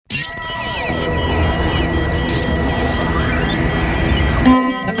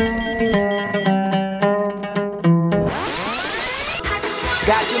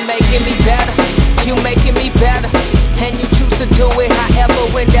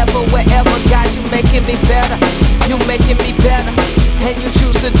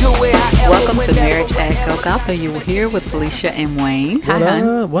Welcome to Marriage at Golgotha. You are here with Felicia and Wayne. Hi,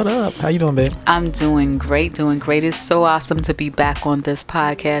 hon. What up? How you doing, babe? I'm doing great, It's so awesome to be back on this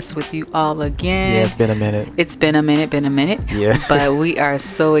podcast with you all again. Yeah, it's been a minute. It's been a minute. Yeah. But we are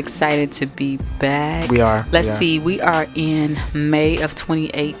so excited to be back. We are. Let's see. We are in May of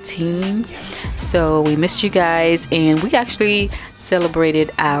 2018. Yes. So we missed you guys, and we actually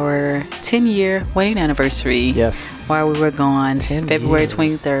celebrated our 10-year wedding anniversary. Yes. While we were gone, 10 February years.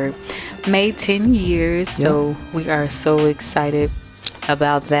 23rd. Made 10 years, so we are so excited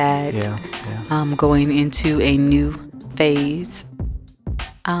about that. Yeah. Going into a new phase.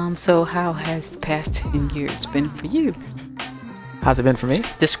 So how has the past 10 years been for you? How's it been for me?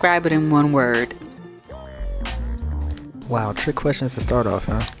 Describe it in one word. Wow, trick questions to start off,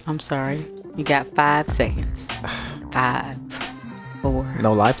 huh? I'm sorry. You got 5 seconds. 5, 4.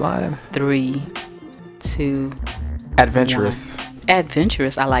 No lifeline? 3, 2. Adventurous. 1.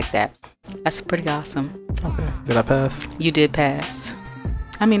 Adventurous. I like that. That's pretty awesome. Okay. Did I pass? You did pass.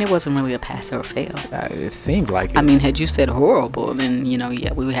 I mean, it wasn't really a pass or a fail. It seemed like it. I mean, had you said horrible, then,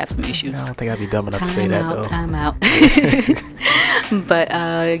 we would have some issues. I don't think I'd be dumb enough to say that, though. Time out. But,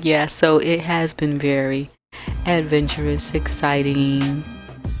 so it has been very adventurous, exciting.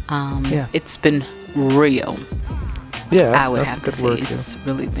 It's been real. Yeah, I would that's have a good to say word, too. it's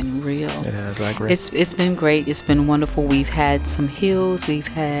really been real. It has, I agree. It's been great. It's been wonderful. We've had some hills. We've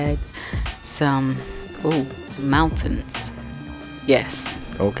had some mountains. Yes.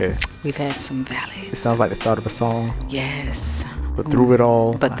 Okay. We've had some valleys. It sounds like the start of a song. Yes. But through it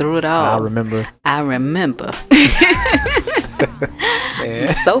all. I remember. I'm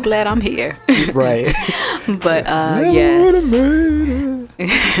so glad I'm here. Right. But yes.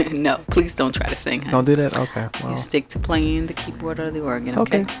 No, please don't try to sing. Huh? Don't do that? Okay. You stick to playing the keyboard or the organ.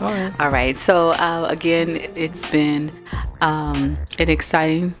 Okay. All right. So again, it's been an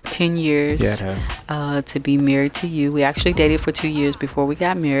exciting 10 years. Yeah, it has. To be married to you. We actually dated for 2 years before we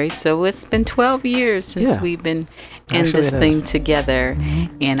got married. So it's been 12 years since we've been in this thing together.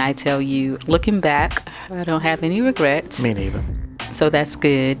 Mm-hmm. And I tell you, looking back, I don't have any regrets. Me neither. So that's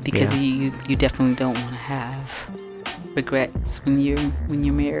good because you definitely don't want to have regrets when you're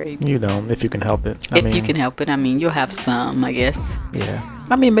married. You don't, if you can help it. You can help it. I mean, you'll have some, I guess. Yeah.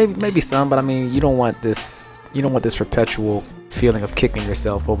 I mean, maybe some, but I mean, you don't want this perpetual feeling of kicking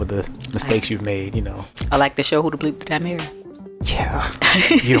yourself over the mistakes you've made, I like the show Who the Bleep Did I Marry? Yeah.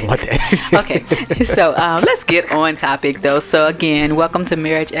 You don't want that. Okay. So let's get on topic though. So again, welcome to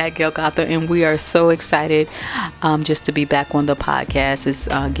Marriage at Golgotha, and we are so excited just to be back on the podcast. It's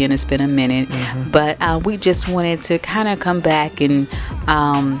been a minute, but we just wanted to kind of come back and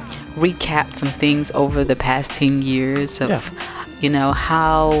recap some things over the past 10 years of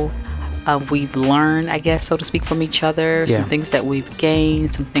how we've learned, I guess, so to speak, from each other. Some things that we've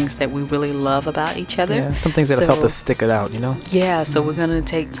gained, some things that we really love about each other. Yeah, some things that have helped us stick it out, Yeah, so we're going to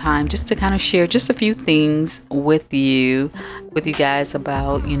take time just to kind of share just a few things with you guys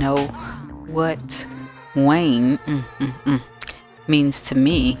about, what Wayne means to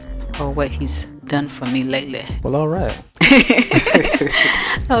me or what he's done for me lately. Well, all right.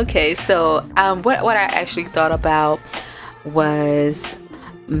 Okay, so what I actually thought about was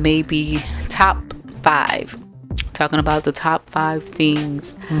maybe top 5, talking about the top 5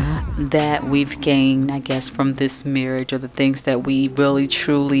 things that we've gained, I guess, from this marriage, or the things that we really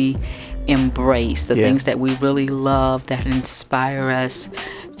truly embrace, the things that we really love, that inspire us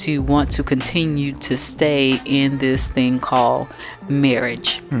to want to continue to stay in this thing called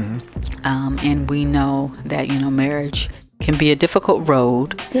marriage. And we know that marriage can be a difficult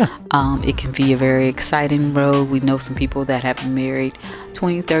road. It can be a very exciting road. We know some people that have been married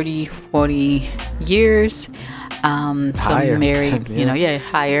 20, 30, 40 years. Some higher. Married,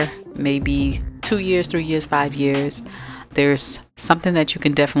 higher, maybe 2 years, 3 years, 5 years. There's something that you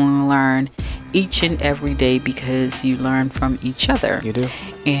can definitely learn each and every day because you learn from each other. You do.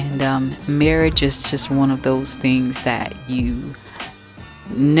 And marriage is just one of those things that you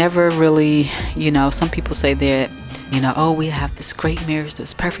never really, some people say that, we have this great marriage,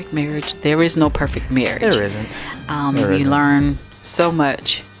 this perfect marriage. There is no perfect marriage. There isn't. You learn so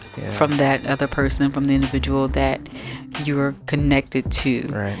much from that other person, from the individual that you're connected to.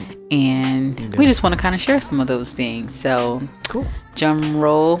 Right. And we just want to kind of share some of those things. So, cool. Drum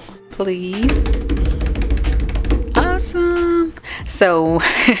roll, please. Awesome. So,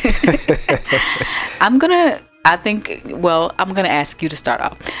 I'm going to ask you to start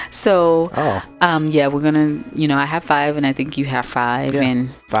off. So, we're going to, I have 5 and I think you have 5. Yeah. And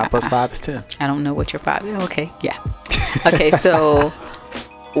 5 plus 5 is 10. I don't know what your 5 is. Okay. Yeah. Okay. So,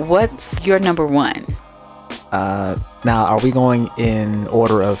 what's your number 1? Now, are we going in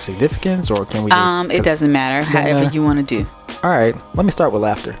order of significance, or can we just? It doesn't matter. However you want to do. All right. Let me start with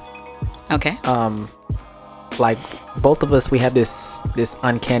laughter. Okay. Like both of us, we have this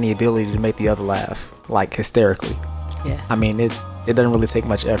uncanny ability to make the other laugh, like hysterically. Yeah. I mean, it doesn't really take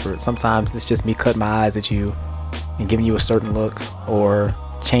much effort. Sometimes it's just me cutting my eyes at you and giving you a certain look, or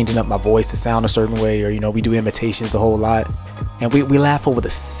changing up my voice to sound a certain way, or we do imitations a whole lot, and we laugh over the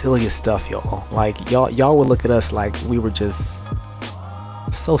silliest stuff, y'all. Like y'all would look at us like we were just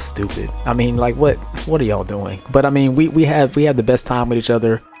so stupid. I mean, like what are y'all doing? But I mean, we have the best time with each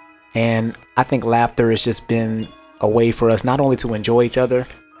other. And I think laughter has just been a way for us not only to enjoy each other,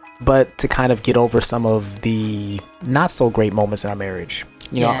 but to kind of get over some of the not so great moments in our marriage.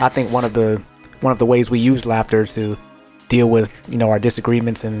 I think one of the ways we use laughter to deal with, our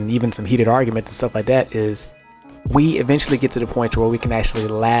disagreements and even some heated arguments and stuff like that is we eventually get to the point where we can actually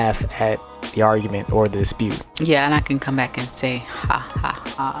laugh at the argument or the dispute. Yeah, and I can come back and say, ha, ha,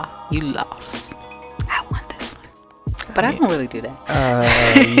 ha, you lost. I won this one. But I don't really do that.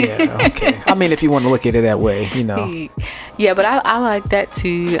 Yeah, okay. I mean, if you want to look at it that way, Yeah, but I like that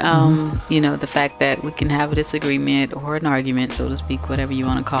too. The fact that we can have a disagreement or an argument, so to speak, whatever you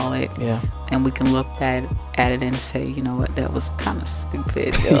want to call it. Yeah. And we can look at it and say, you know what, that was kind of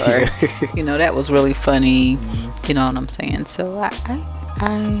stupid. Or, that was really funny. You know what I'm saying? So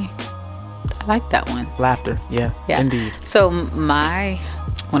I like that one. Laughter. Yeah. Indeed. So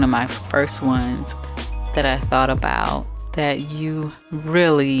one of my first ones that I thought about that you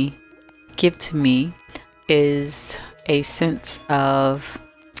really give to me is a sense of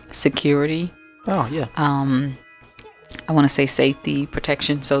security. Oh, yeah. I want to say safety,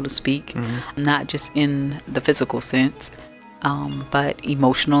 protection, so to speak, not just in the physical sense, but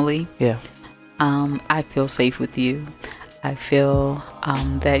emotionally. Yeah. I feel safe with you. I feel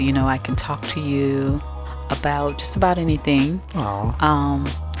that, I can talk to you about just about anything.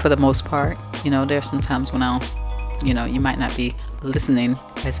 For the most part, there's some times when you might not be listening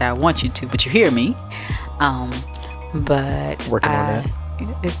as I want you to, but you hear me. But working on that.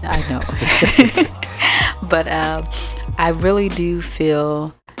 I know. But I really do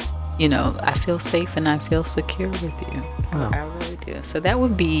feel, I feel safe and I feel secure with you. Wow. I really do. So that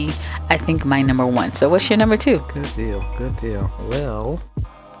would be, I think, my number one. So what's your number two? Good deal. Well,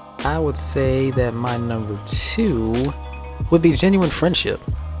 I would say that my number two would be genuine friendship.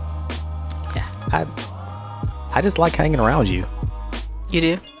 Yeah. I just like hanging around you. You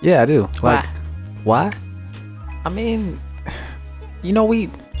do? Yeah, I do. Why? I mean,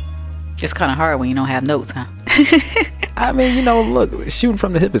 It's kind of hard when you don't have notes, huh? I mean, look, shooting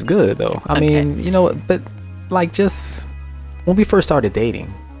from the hip is good, though. I mean, but like just when we first started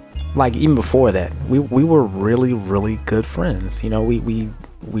dating, like even before that, we were really, really good friends.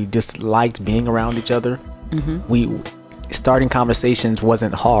 We just liked being around each other. Starting conversations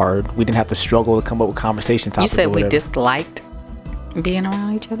wasn't hard. We didn't have to struggle to come up with conversation topics. You said we disliked being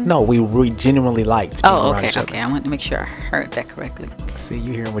around each other? No, we genuinely liked being around each other. Okay. I want to make sure I heard that correctly. See,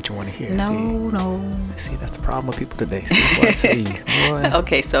 you hearing what you want to hear. No. See, that's the problem with people today. See, boy.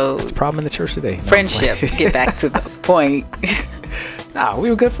 Okay, so that's the problem in the church today. No, friendship. Get back to the point. Nah, we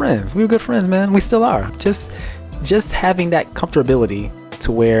were good friends. Man. We still are. Just having that comfortability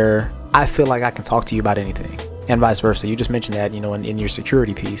to where I feel like I can talk to you about anything, and vice versa. You just mentioned that, in your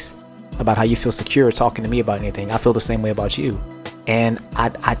security piece about how you feel secure talking to me about anything. I feel the same way about you, and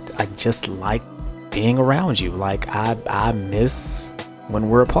I just like being around you. Like I miss when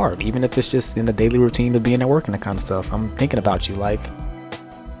we're apart, even if it's just in the daily routine of being at work and that kind of stuff. I'm thinking about you, like,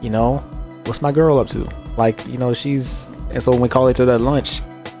 what's my girl up to? Like, she's, and so when we call each other at lunch,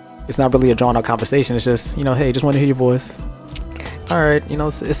 it's not really a drawn out conversation. It's just, hey, just want to hear your voice. Gotcha. All right,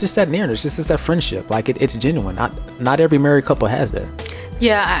 it's just that nearness, it's just that friendship. Like it's genuine. Not every married couple has that.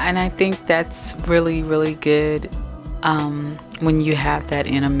 Yeah, and I think that's really, really good when you have that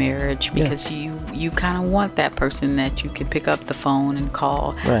in a marriage, because you kind of want that person that you can pick up the phone and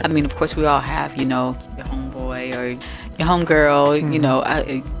call. Right. I mean, of course, we all have, your homeboy or your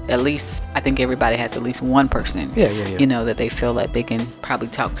homegirl. At least I think everybody has at least one person. Yeah. That they feel like they can probably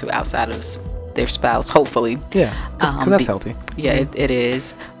talk to outside of their spouse. Hopefully. Yeah, because that's healthy. Yeah, it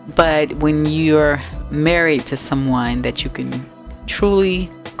is. But when you're married to someone that you can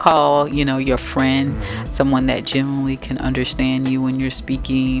truly call, your friend, someone that genuinely can understand you when you're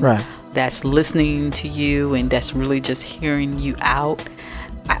speaking, right, that's listening to you and that's really just hearing you out,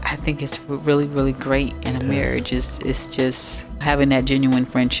 I think it's really, really great in a marriage. It's just having that genuine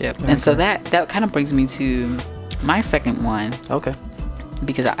friendship. Okay. And so that kind of brings me to my second one. Okay.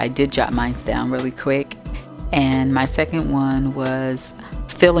 Because I did jot mine down really quick. And my second one was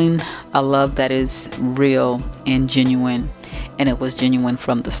feeling a love that is real and genuine, and it was genuine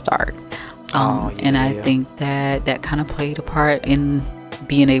from the start. And I think that kind of played a part in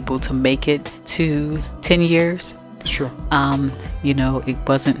being able to make it to 10 years. Sure. It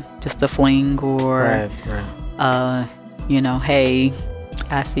wasn't just a fling or, hey,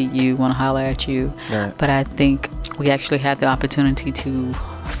 I see you, want to holler at you. Right. But I think we actually had the opportunity to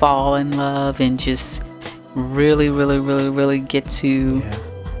fall in love and just really, really, really, really get to,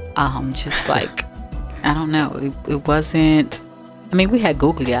 just like, I don't know, it wasn't. I mean, we had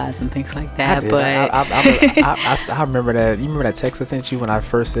googly eyes and things like that, but I remember that. You remember that text I sent you when I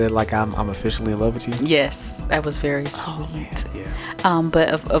first said like I'm officially in love with you? Yes, that was very sweet. Oh, man, yeah.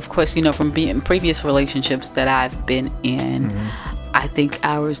 But of course, from being previous relationships that I've been in, I think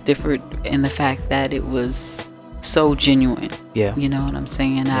ours differed in the fact that it was so genuine. Yeah. You know what I'm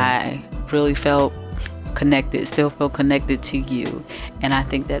saying? Yeah. I really felt still feel connected to you, and I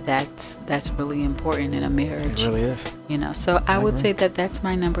think that's really important in a marriage. It really is. So I would say that's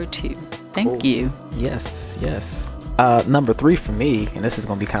my number 2. Thank you. Yes. Number 3 for me, and this is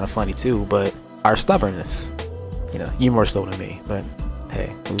gonna be kind of funny too, but our stubbornness. You more so than me, but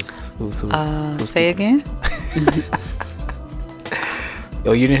hey, who's say again?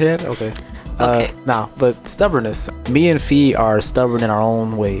 Oh, you didn't hear that? Okay. But stubbornness. Me and Fee are stubborn in our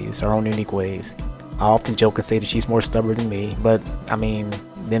own ways, our own unique ways. I often joke and say that she's more stubborn than me, but I mean,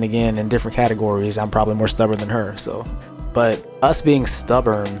 then again, in different categories, I'm probably more stubborn than her. But us being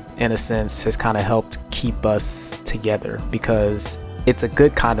stubborn, in a sense, has kind of helped keep us together, because it's a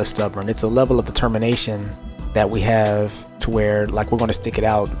good kind of stubborn. It's a level of determination that we have to where, like, we're going to stick it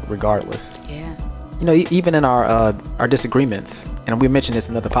out regardless. Yeah. Even in our disagreements, and we mentioned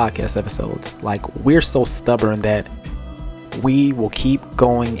this in other podcast episodes, like, we're so stubborn that we will keep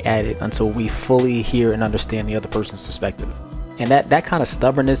going at it until we fully hear and understand the other person's perspective. And that kind of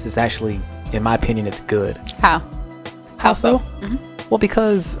stubbornness is actually, in my opinion, it's good. How so? Mm-hmm. Well,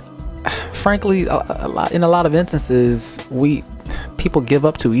 because frankly, in a lot of instances, people give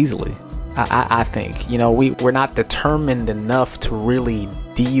up too easily. I think, we're not determined enough to really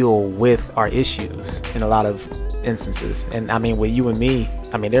deal with our issues in a lot of instances. And I mean, with you and me,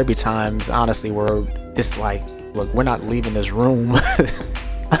 there'd be times, honestly, where it's like, look, we're not leaving this room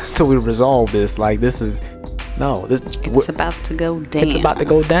until we resolve this. Like, it's about to go down. It's about to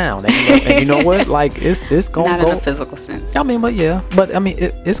go down. And you know what? Like, it's gonna not go. in a physical sense.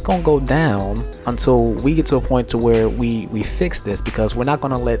 It's gonna go down until we get to a point to where we fix this, because we're not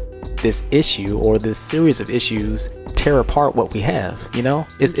gonna let this issue or this series of issues tear apart what we have.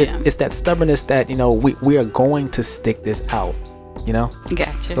 It's that stubbornness that we are going to stick this out.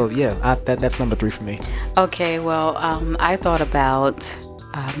 Gotcha. So that's number 3 for me. Okay, well, I thought about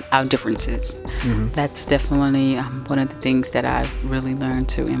our differences. Mm-hmm. That's definitely one of the things that I've really learned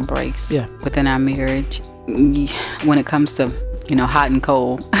to embrace within our marriage. When it comes to hot and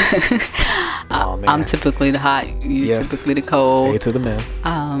cold, I'm typically the hot, you're typically the cold. Hey to the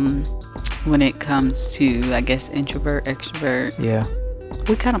man. When it comes to, I guess, introvert, extrovert,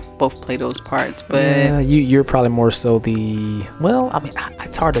 we kind of both play those parts, but you're probably more so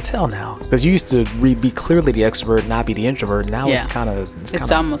it's hard to tell now, because you used to be clearly the extrovert, not be the introvert. Now it's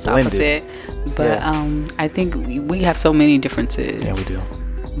almost blended. Opposite, but I think we have so many differences. Yeah, we do.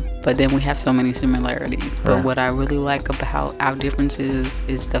 But then we have so many similarities. But what I really like about our differences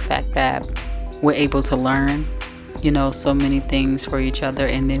is the fact that we're able to learn, so many things for each other,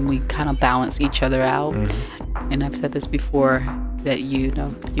 and then we kind of balance each other out. Mm-hmm. And I've said this before, that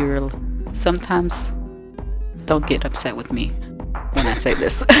you're sometimes, don't get upset with me when I say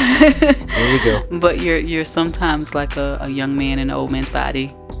this. There we go. But you're sometimes like a young man in an old man's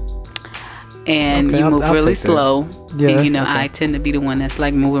body, and you move really slow. And I tend to be the one that's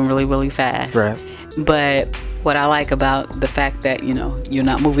like moving really, really fast. Right. But what I like about the fact that you're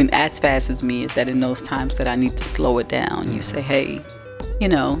not moving as fast as me is that in those times that I need to slow it down, you say, hey,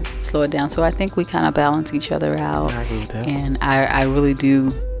 slow it down. So I think we kind of balance each other out. I agree with that. And I really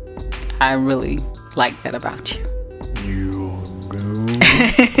do. I really like that about you. You do.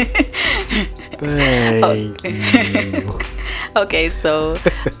 Thank you. Okay, so,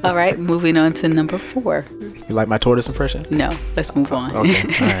 all right, moving on to number 4. You like my tortoise impression? No, let's move on. Okay,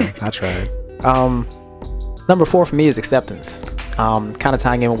 all right, I tried. Number 4 for me is acceptance. Kind of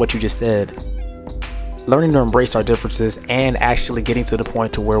tying in with what you just said. Learning to embrace our differences and actually getting to the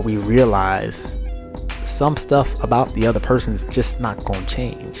point to where we realize some stuff about the other person is just not going to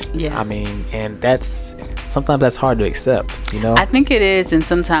change. Yeah. And sometimes that's hard to accept, I think it is. And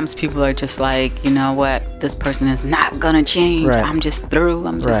sometimes people are just like, you know what, this person is not going to change. Right. I'm just through.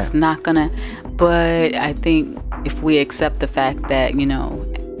 I'm just not going to. But I think if we accept the fact that,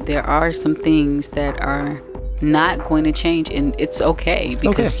 there are some things that are not going to change, and it's okay,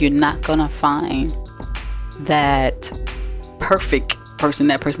 because you're not going to find that perfect person,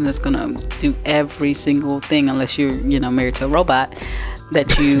 that person that's going to do every single thing, unless you're, married to a robot,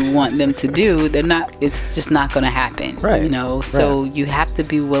 that you want them to do. It's just not going to happen. Right. So you have to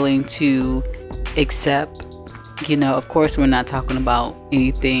be willing to accept, of course, we're not talking about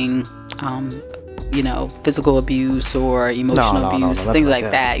anything, physical abuse or emotional abuse, things like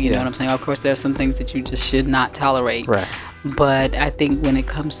that. You know what I'm saying? Of course, there's some things that you just should not tolerate. Right. But I think when it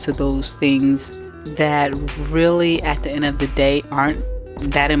comes to those things that really, at the end of the day, aren't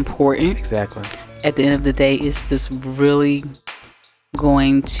that important. Exactly. At the end of the day, is this really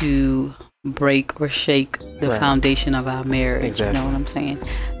going to break or shake the foundation of our marriage? Exactly. You know what I'm saying?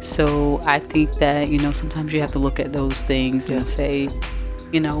 So I think that, sometimes you have to look at those things and say,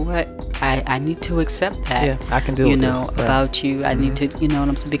 you know what, I need to accept that. Yeah, I can deal with this. About you. I need to, you know what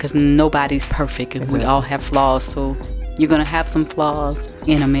I'm saying? Because nobody's perfect, and we all have flaws. So you're going to have some flaws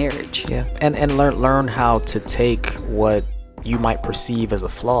in a marriage. Yeah. And learn how to take what you might perceive as a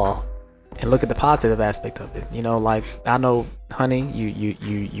flaw and look at the positive aspect of it. Like, I know, honey,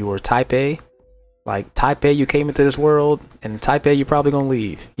 you were type A. Like, type A, you came into this world, and type A, you're probably gonna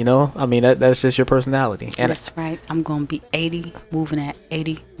leave. I mean, that's just your personality. And that's right. I'm gonna be 80, moving at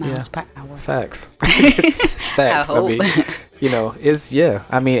 80 miles per hour. Facts. Facts. I mean, it's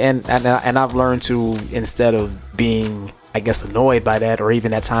I mean, and I've learned to, instead of being, I guess, annoyed by that, or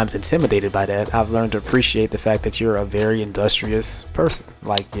even at times intimidated by that, I've learned to appreciate the fact that you're a very industrious person.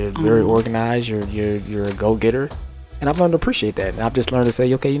 Like, you're very organized. You're a go-getter. And I've learned to appreciate that. And I've just learned to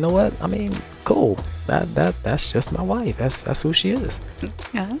say, okay, you know what? I mean, cool. That's just my wife. That's who she is.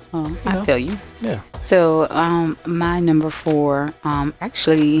 Yeah. I feel you. Yeah. So, my number 4,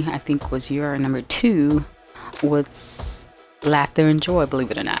 actually, I think was your number 2, was laughter and joy,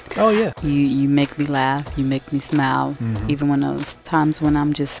 believe it or not. Oh, yeah. You make me laugh. You make me smile. Mm-hmm. Even when those times when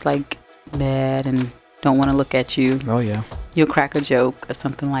I'm just like mad and don't want to look at you. Oh, yeah. You'll crack a joke or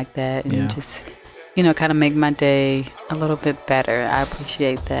something like that. And just... kind of make my day a little bit better. I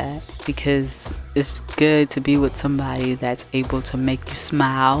appreciate that, because it's good to be with somebody that's able to make you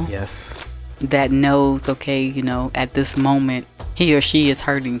smile. Yes. That knows, okay, at this moment, he or she is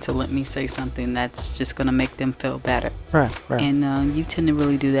hurting, so let me say something that's just going to make them feel better. Right. And you tend to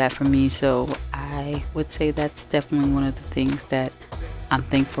really do that for me, so I would say that's definitely one of the things that I'm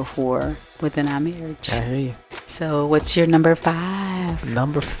thankful for within our marriage. I hear you. So what's your number 5?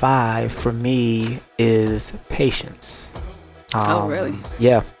 Number 5 for me is patience. Oh, really?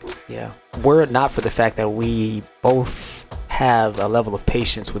 Yeah. Were it not for the fact that we both have a level of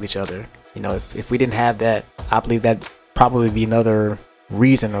patience with each other, if we didn't have that, I believe that probably be another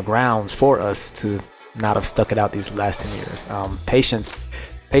reason or grounds for us to not have stuck it out these last 10 years. Patience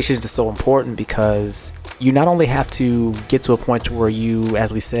is so important, because you not only have to get to a point where you,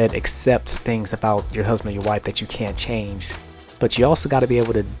 as we said, accept things about your husband or your wife that you can't change, but you also got to be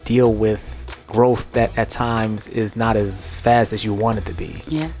able to deal with growth that at times is not as fast as you want it to be.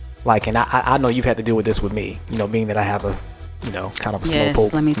 Yeah. Like, and I know you've had to deal with this with me, being that I have a, kind of a slow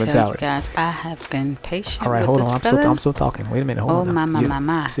poke let me mentality. tell you guys, I have been patient. All right, hold on. I'm still talking. Wait a minute. Hold on.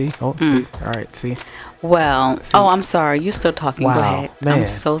 My. See? Oh, see. All right, see. Well, See? I'm sorry. You're still talking. Wow, Go ahead. man. I'm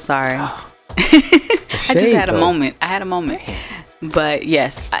so sorry. I just had a moment. But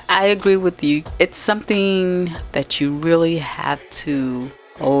yes, I agree with you. It's something that you really have to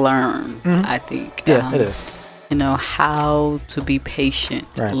learn, I think. Yeah, it is. How to be patient.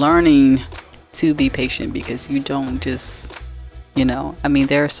 Right. Learning to be patient, because you don't just,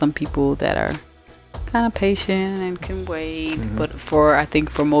 there are some people that are kind of patient and can wait. But I think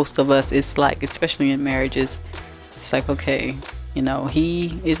for most of us, it's like, especially in marriages, it's like, okay,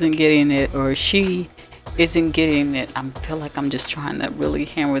 he isn't getting it, or she isn't getting it. I feel like I'm just trying to really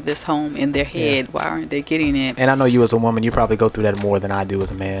hammer this home in their head. Why aren't they getting it? And I know you as a woman, you probably go through that more than I do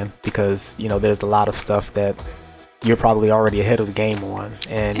as a man, because there's a lot of stuff that you're probably already ahead of the game on,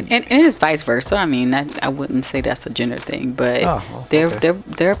 and it's vice versa. I mean, I wouldn't say that's a gender thing, but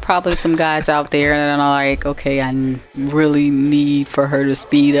there are probably some guys out there that are like, okay, I really need for her to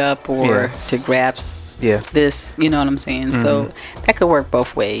speed up or to grasp this. You know what I'm saying? So that could work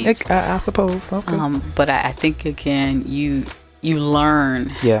both ways. I suppose. Okay. But I think, again, you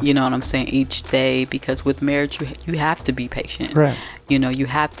learn. You know what I'm saying, each day, because with marriage you have to be patient. Right. You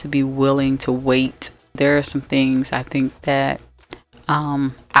have to be willing to wait. There are some things I think that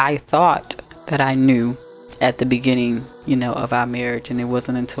I thought that I knew at the beginning, of our marriage, and it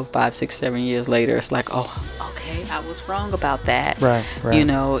wasn't until 5, 6, 7 years later, it's like, oh, okay, I was wrong about that. Right. You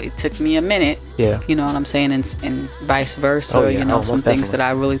know, it took me a minute. Yeah. You know what I'm saying? And vice versa. Oh, yeah. You know, Oh, some most things definitely. that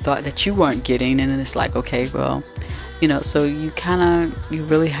I really thought that you weren't getting. And then it's like, okay, well, you know, so you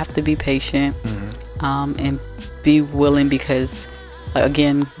really have to be patient, and be willing, because,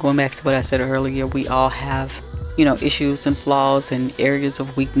 again, going back to what I said earlier, we all have, you know, issues and flaws and areas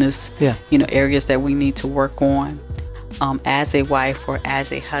of weakness, Yeah. you know, areas that we need to work on, as a wife or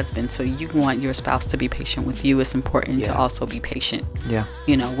as a husband. So you want your spouse to be patient with you. It's important to Yeah. also be patient, Yeah.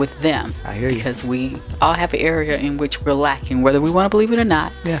 you know, with them. I hear you. Because we all have an area in which we're lacking, whether we want to believe it or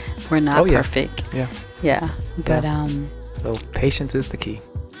not. Yeah. We're not Oh, yeah. perfect. Yeah. Yeah. But, So patience is the key.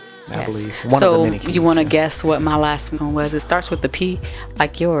 I yes. believe. One So of the many keys, you want to yeah. guess what my last one was? It starts with the P,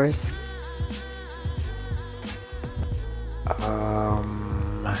 like yours.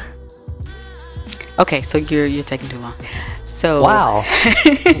 Okay, so you're taking too long. So Wow.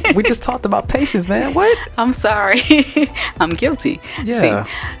 We just talked about patience, man. What? I'm sorry. I'm guilty. Yeah.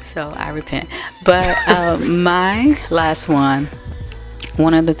 See, so I repent. But my last one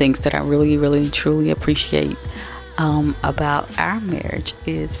of the things that I really, really, truly appreciate about our marriage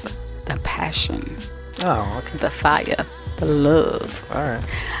is the passion, Oh, okay. the fire, the love. All right.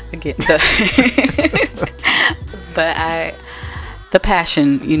 Again, the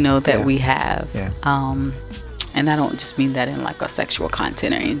passion, you know, that Yeah. we have. Yeah. And I don't just mean that in like a sexual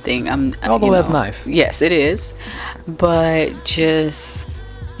content or anything. Although you that's know, nice. Yes, it is. But just,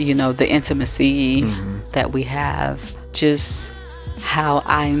 you know, the intimacy that we have, just how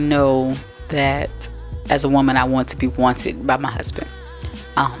I know that as a woman, I want to be wanted by my husband.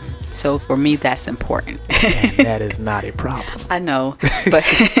 So for me, that's important. And that is not a problem. I know, but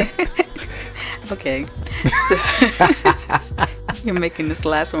okay. So, you're making this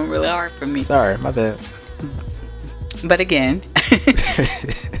last one really hard for me. Sorry, my bad. But again,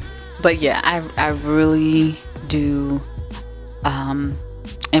 but yeah, I really do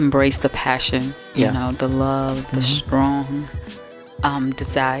embrace the passion, you Yeah. know, the love, the strong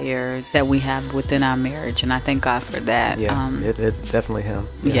desire that we have within our marriage. And I thank God for that. Yeah. It's definitely him.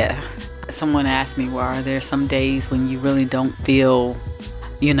 Yeah. Someone asked me, well, are there some days when you really don't feel,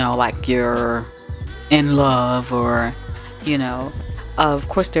 you know, like you're in love, or, you know, of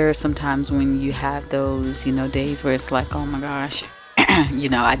course there are some times when you have those, you know, days where it's like, oh my gosh, you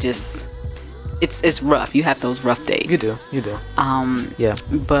know, it's rough. You have those rough days. You do. Yeah.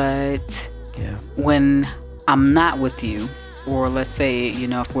 But Yeah. when I'm not with you, or let's say, you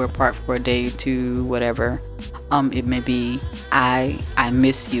know, if we're apart for a day or two, whatever, it may be I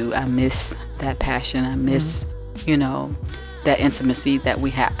miss you. I miss that passion. I miss, you know, that intimacy that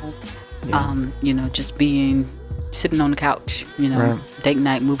we have. Yeah. You know, just sitting on the couch, you know, Right. date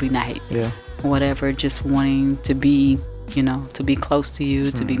night, movie night, Yeah. whatever, just wanting to be, you know, to be close to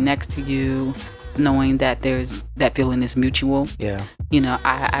you, to be next to you, knowing that that feeling is mutual. Yeah. You know,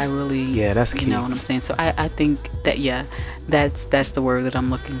 I really, Yeah, that's key. You know what I'm saying? So I think that, yeah, that's the word that I'm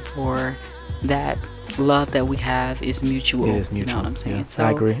looking for. That love that we have is mutual. It is mutual. You know what I'm saying? Yeah, So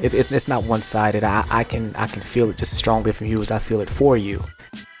I agree. It's not one-sided. I can feel it just as strongly from you as I feel it for you.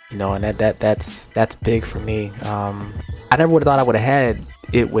 You know, and that's big for me. I never would have thought I would have had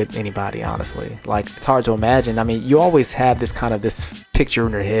it with anybody, honestly. Like, it's hard to imagine. I mean, you always have this picture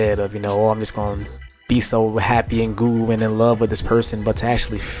in your head of, you know, oh, I'm just going to be so happy and goo and in love with this person, but to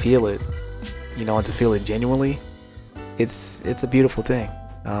actually feel it, you know, and to feel it genuinely, it's a beautiful thing.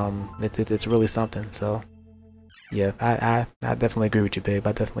 It's really something. So yeah, I definitely agree with you, babe.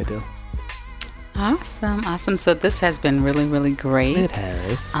 I definitely do. Awesome. So this has been really, really great. It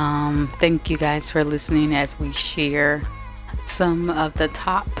has. Thank you guys for listening as we share some of the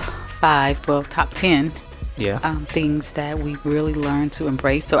top 10 Yeah. things that we really learned to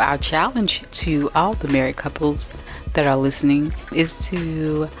embrace. So our challenge to all the married couples that are listening is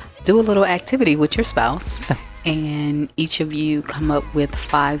to do a little activity with your spouse. And each of you come up with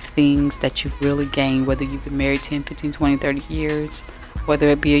 5 things that you've really gained, whether you've been married 10, 15, 20, 30 years, whether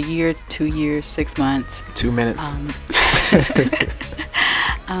it be a year, 2 years, 6 months. 2 minutes.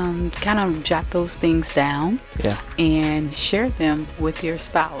 Kind of jot those things down Yeah. and share them with your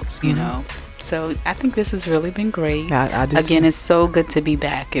spouse, you know. So I think this has really been great. I do Again, too. it's so good to be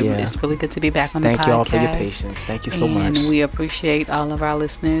back. Yeah. It's really good to be back on the podcast. Thank you all for your patience. Thank you so much. And we appreciate all of our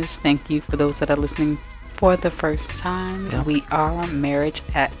listeners. Thank you for those that are listening for the first time. Yep. We are Marriage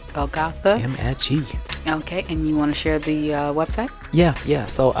at Golgotha. M@G. Okay, and you want to share the website? Yeah.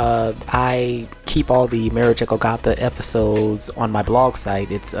 So I keep all the Marriage at Golgotha episodes on my blog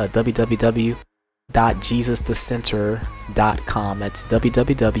site. It's www.jesusthecenter.com. That's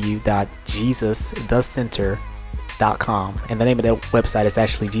www.jesusthecenter.com. jesusatthecenter.com. And the name of the website is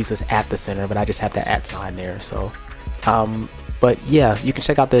actually Jesus at the Center, but I just have the @ sign there. So, but yeah, you can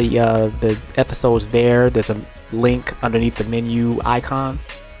check out the episodes there. There's a link underneath the menu icon,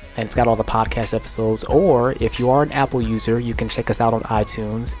 and it's got all the podcast episodes. Or if you are an Apple user, you can check us out on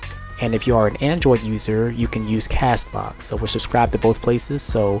iTunes. And if you are an Android user, you can use Castbox. So we're subscribed to both places.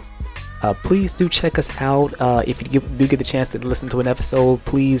 So please do check us out. If you do get the chance to listen to an episode,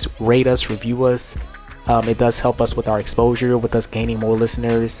 please rate us, review us. It does help us with our exposure, with us gaining more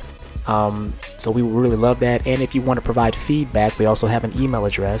listeners. So we would really love that. And if you want to provide feedback, we also have an email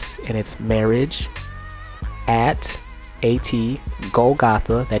address, and it's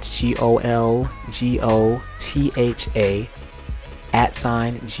marriage@Golgotha, that's GOLGOTHA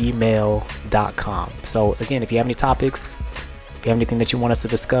 @gmail.com. So again, if you have any topics, if you have anything that you want us to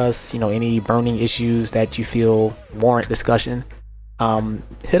discuss, any burning issues that you feel warrant discussion,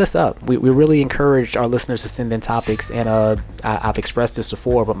 hit us up. We really encourage our listeners to send in topics, and I've expressed this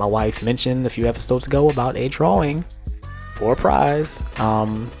before, but my wife mentioned a few episodes ago about a drawing for a prize.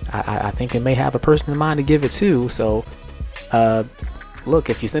 I think we may have a person in mind to give it to. So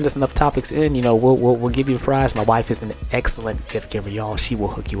look, if you send us enough topics in, we'll give you a prize. My wife is an excellent gift giver, y'all. She will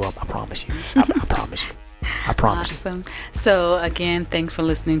hook you up. I promise you. I promise you. I promise awesome. So again, thanks for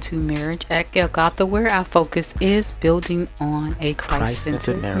listening to Marriage at Golgotha, where our focus is building on a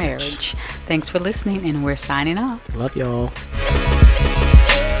Christ-centered marriage. Thanks for listening, and we're signing off. Love y'all.